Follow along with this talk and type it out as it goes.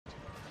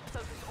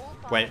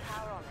Wait.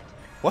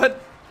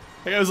 What?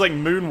 I think I was like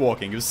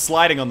moonwalking. He was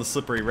sliding on the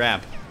slippery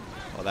ramp.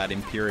 Oh, that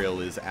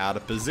Imperial is out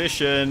of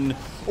position.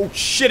 Oh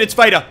shit, it's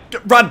Vader!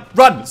 Run!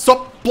 Run!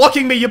 Stop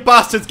blocking me, you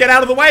bastards! Get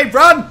out of the way!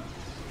 Run!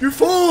 You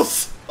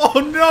fools! Oh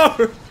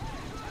no!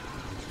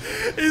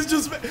 He's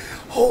just...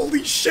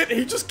 Holy shit,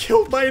 he just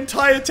killed my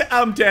entire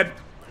I'm dead.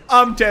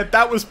 I'm dead.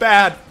 That was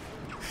bad.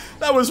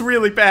 That was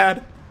really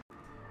bad.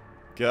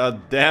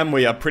 God damn,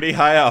 we are pretty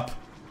high up.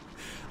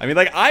 I mean,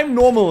 like, I'm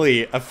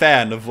normally a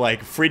fan of,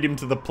 like, freedom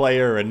to the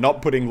player and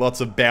not putting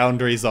lots of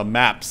boundaries on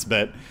maps,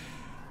 but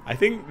I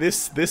think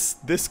this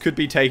could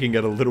be taking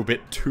it a little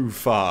bit too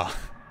far.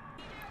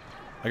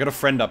 I got a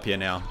friend up here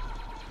now.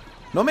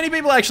 Not many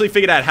people actually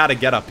figured out how to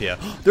get up here.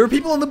 There are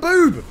people on the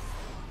boob!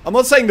 I'm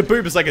not saying the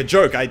boob is like a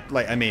joke.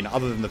 I mean,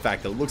 other than the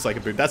fact that it looks like a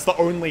boob. That's the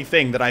only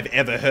thing that I've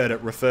ever heard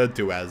it referred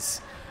to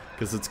as.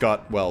 Because it's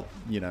got, well,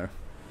 you know.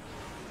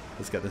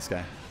 Let's get this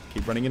guy.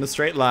 Keep running in a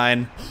straight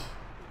line.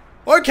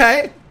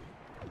 Okay!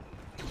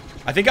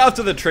 I think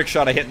after the trick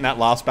shot I hit in that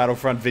last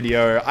Battlefront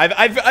video,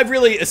 I've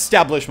really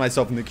established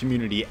myself in the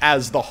community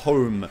as the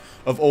home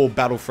of all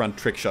Battlefront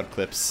trick shot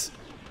clips.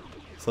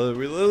 So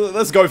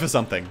let's go for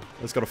something.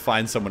 Let's gotta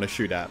find someone to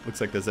shoot at. Looks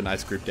like there's a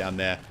nice group down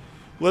there.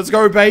 Let's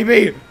go,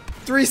 baby!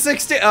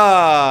 360!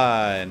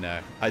 Ah, no.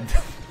 I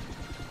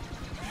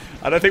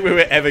don't think we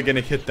were ever gonna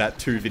hit that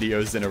 2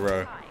 videos in a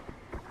row.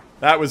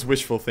 That was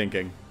wishful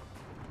thinking.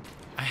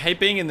 I hate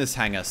being in this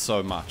hangar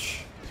so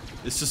much.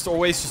 It's just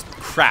always just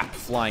crap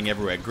flying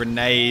everywhere.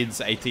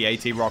 Grenades,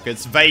 AT-AT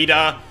rockets,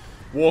 Vader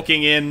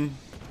walking in.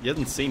 He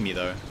doesn't see me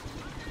though.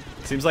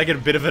 Seems like a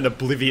bit of an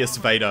oblivious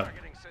Vader.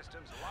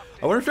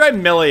 I wonder if I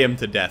melee him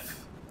to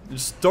death.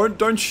 Just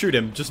don't shoot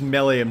him, just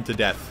melee him to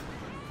death.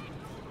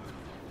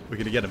 We're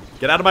gonna get him.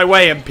 Get out of my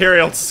way,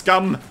 Imperial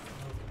scum!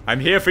 I'm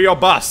here for your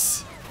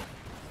bus.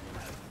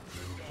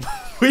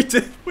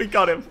 We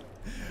got him.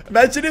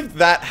 Imagine if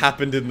that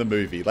happened in the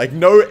movie. Like,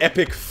 no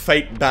epic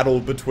fate battle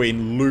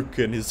between Luke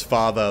and his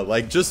father.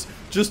 Like, just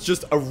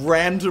a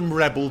random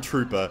rebel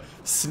trooper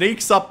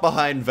sneaks up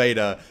behind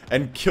Vader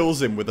and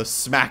kills him with a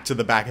smack to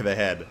the back of the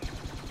head.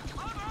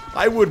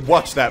 I would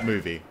watch that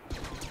movie.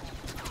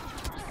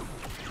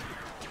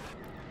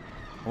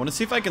 I want to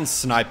see if I can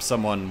snipe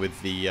someone with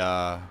the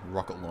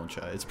rocket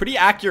launcher. It's pretty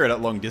accurate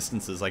at long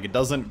distances. Like, it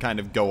doesn't kind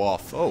of go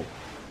off. Oh.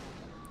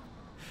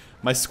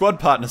 My squad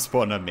partner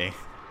spawned on me.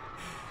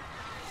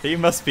 He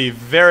must be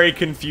very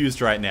confused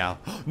right now.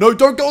 No,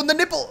 don't go on the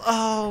nipple!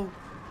 Oh,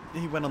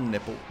 he went on the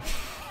nipple.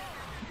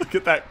 Look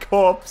at that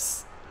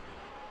corpse.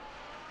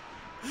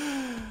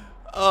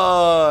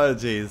 Oh,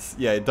 jeez.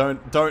 Yeah,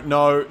 don't,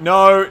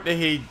 no,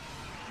 he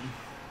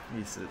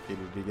did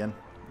it again.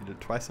 He did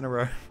it twice in a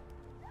row.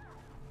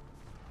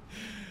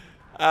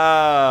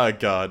 Ah,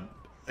 God.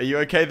 Are you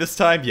okay this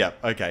time?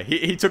 Yep, okay.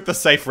 He took the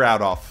safe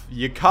route off.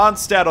 You can't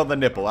stand on the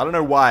nipple. I don't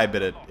know why,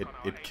 but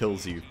it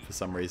kills you for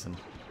some reason.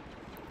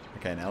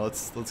 Okay, now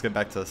let's get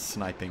back to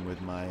sniping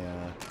with my,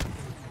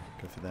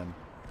 go for them.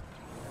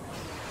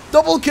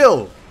 Double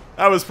kill!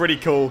 That was pretty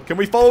cool. Can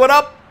we follow it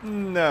up?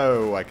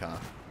 No, I can't.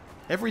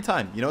 Every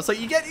time. You know, it's like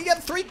you get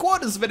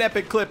 3/4 of an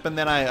epic clip and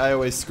then I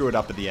always screw it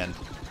up at the end.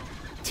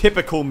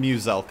 Typical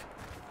Muselk.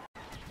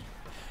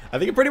 I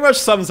think it pretty much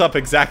sums up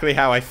exactly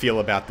how I feel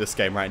about this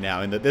game right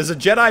now, in that there's a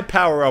Jedi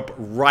power-up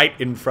right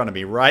in front of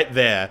me, right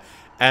there.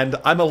 And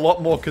I'm a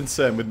lot more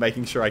concerned with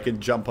making sure I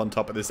can jump on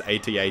top of this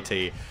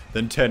AT-AT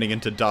than turning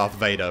into Darth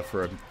Vader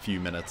for a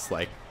few minutes.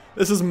 Like,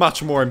 this is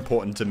much more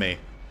important to me.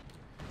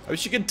 I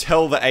wish you could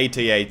tell the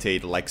AT-AT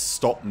to, like,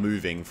 stop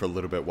moving for a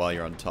little bit while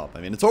you're on top.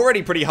 I mean, it's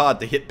already pretty hard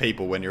to hit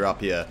people when you're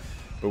up here.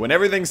 But when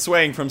everything's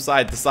swaying from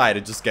side to side,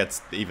 it just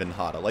gets even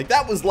harder. Like,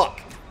 that was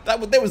luck.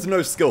 There was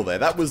no skill there.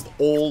 That was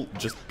all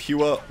just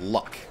pure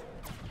luck.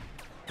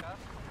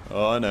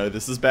 Oh no,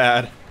 this is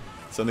bad.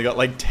 It's only got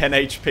like 10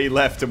 HP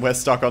left and we're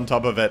stuck on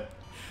top of it.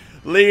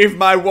 Leave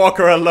my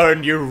walker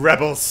alone, you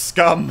rebel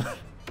scum.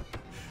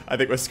 I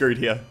think we're screwed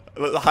here.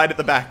 Hide at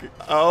the back.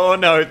 Oh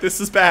no,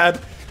 this is bad.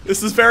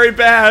 This is very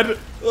bad.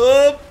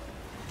 Oh,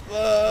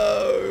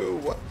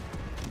 what?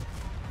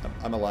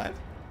 I'm alive.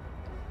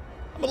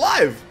 I'm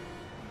alive.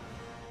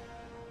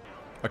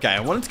 Okay,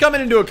 I wanted to come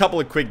in and do a couple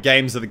of quick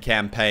games of the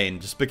campaign,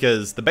 just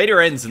because the beta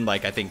ends in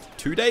like, I think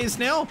 2 days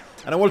now?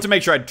 And I wanted to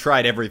make sure I'd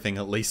tried everything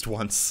at least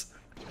once.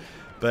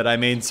 But I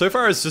mean, so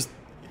far it's just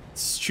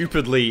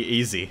stupidly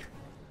easy.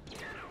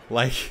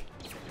 Like,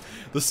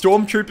 the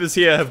Stormtroopers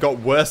here have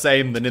got worse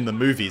aim than in the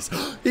movies.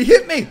 He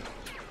hit me!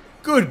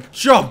 Good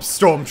job,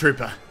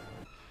 Stormtrooper!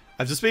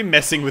 I've just been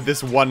messing with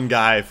this one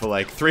guy for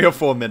like 3 or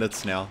 4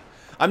 minutes now.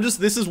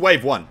 This is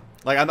wave 1.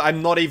 Like,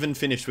 I'm not even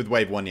finished with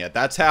wave 1 yet.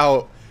 That's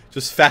how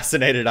just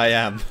fascinated I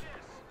am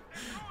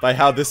by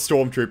how this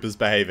Stormtrooper's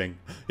behaving.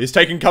 He's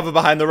taking cover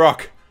behind the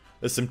rock.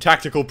 There's some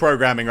tactical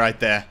programming right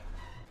there.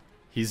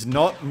 He's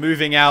not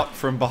moving out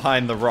from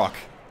behind the rock.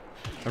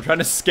 I'm trying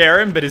to scare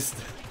him, but he's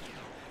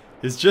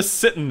just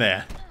sitting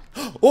there.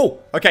 Oh,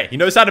 okay, he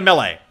knows how to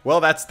melee.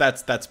 Well, that's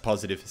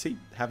positive. Is he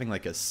having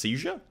like a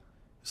seizure?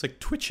 It's like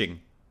twitching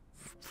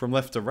from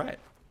left to right.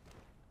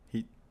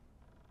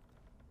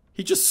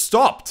 He just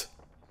stopped.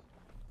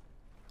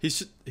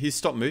 He's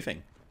stopped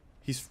moving.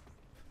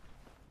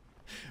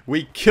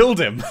 We killed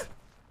him.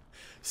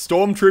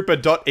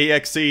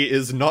 Stormtrooper.exe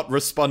is not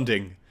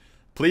responding.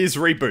 Please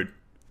reboot.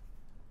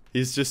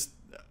 He's just...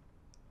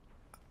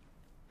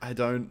 I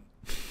don't...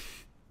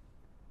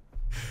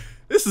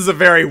 This is a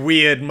very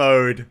weird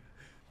mode.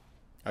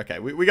 Okay,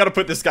 we gotta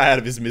put this guy out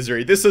of his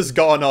misery. This has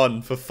gone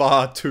on for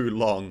far too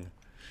long.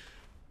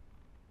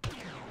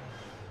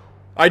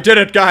 I did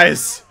it,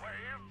 guys!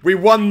 We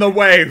won the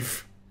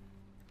wave!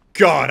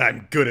 God,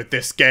 I'm good at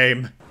this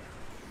game.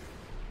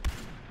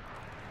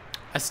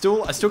 I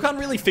still can't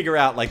really figure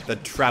out, like, the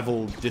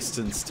travel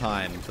distance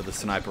time for the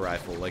sniper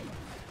rifle. Like,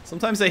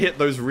 sometimes they hit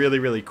those really,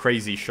 really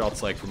crazy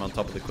shots, like, from on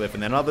top of the cliff,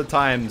 and then other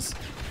times,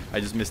 I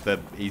just missed the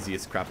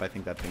easiest crap. I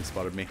think that thing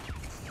spotted me.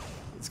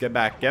 Let's get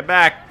back. Get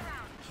back!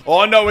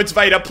 Oh, no, it's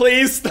Vader,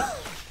 please!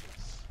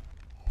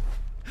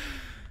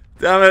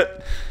 Damn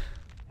it.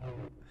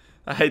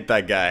 I hate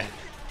that guy.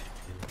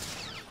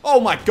 Oh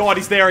my god,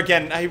 he's there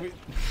again.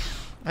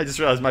 I just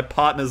realized my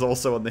partner's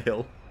also on the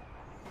hill.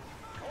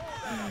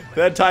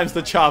 Third time's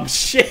the charm.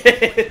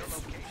 Shit!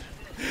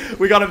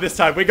 We got him this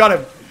time. We got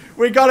him.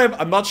 We got him.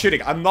 I'm not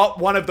shooting. I'm not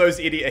one of those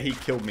idiots. He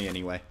killed me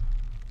anyway.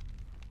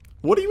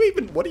 What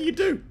do you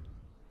do?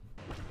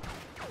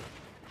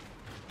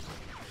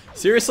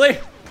 Seriously?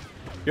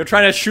 You're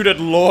trying to shoot at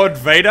Lord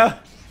Vader?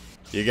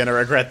 You're gonna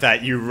regret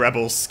that, you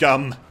rebel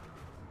scum.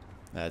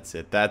 That's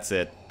it. That's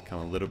it. Come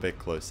a little bit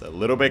closer. A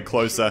little bit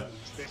closer.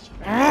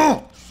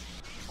 I'm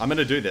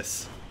gonna do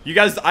this. You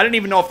guys, I don't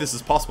even know if this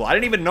is possible. I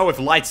don't even know if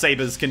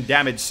lightsabers can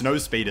damage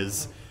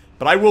snowspeeders.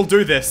 But I will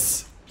do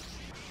this.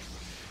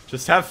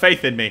 Just have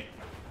faith in me.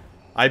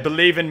 I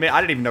believe in me. I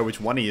don't even know which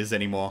one he is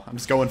anymore. I'm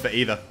just going for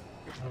either.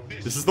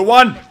 This is the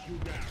one!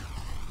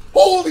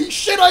 Holy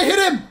shit, I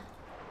hit him!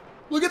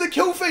 Look at the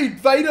kill feed.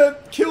 Vader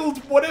killed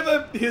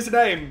whatever his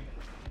name.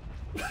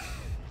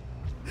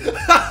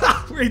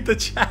 Read the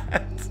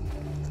chat.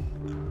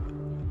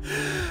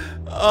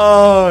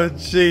 Oh,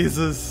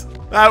 Jesus.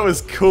 That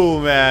was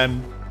cool,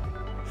 man.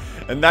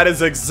 And that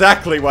is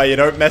exactly why you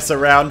don't mess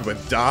around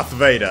with Darth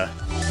Vader.